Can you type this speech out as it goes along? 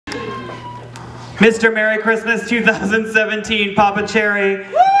Mr. Merry Christmas 2017, Papa Cherry,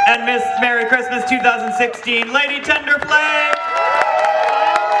 and Miss Merry Christmas 2016, Lady Tenderflake.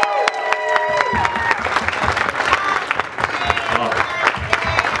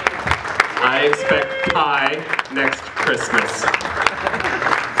 I expect pie next Christmas.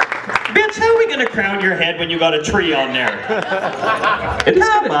 Bitch, how are we gonna crown your head when you got a tree on there?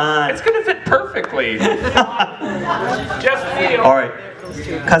 Come on. It's gonna fit perfectly. Just feel. All right.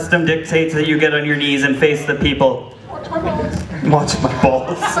 Custom dictates that you get on your knees and face the people. Watch my balls. Watch my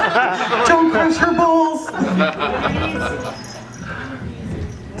balls. Don't crush your balls.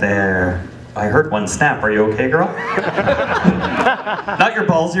 There. I heard one snap. Are you okay, girl? Not your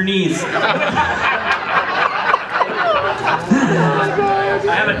balls, your knees.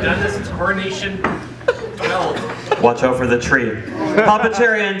 I haven't done this since coronation 12. Watch out for the tree. Papa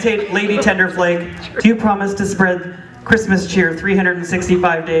Cherry and Lady Tenderflake, do you promise to spread Christmas cheer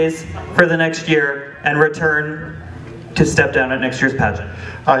 365 days for the next year and return to step down at next year's pageant?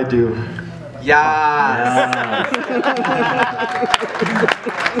 I do. Yeah.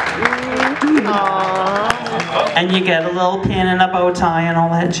 And you get a little pin and a bow tie and all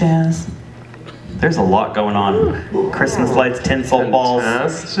that jazz. There's a lot going on. Christmas lights, tinsel balls,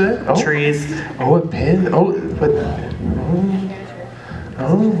 trees. Oh, a pin. Oh, but.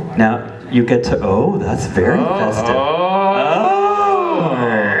 Oh. Now you get to. Oh, that's very festive. Oh.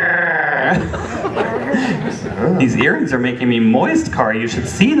 These earrings are making me moist, Car. You should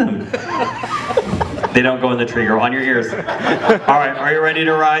see them. They don't go in the tree, girl. On your ears. All right, are you ready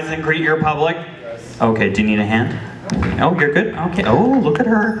to rise and greet your public? Okay, do you need a hand? Oh, you're good? Okay. Oh, look at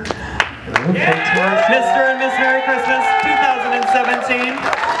her. Oh, Mr. and Miss Merry Christmas 2017.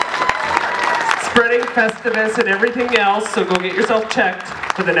 Spreading Festivus and everything else, so go get yourself checked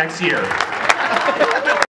for the next year.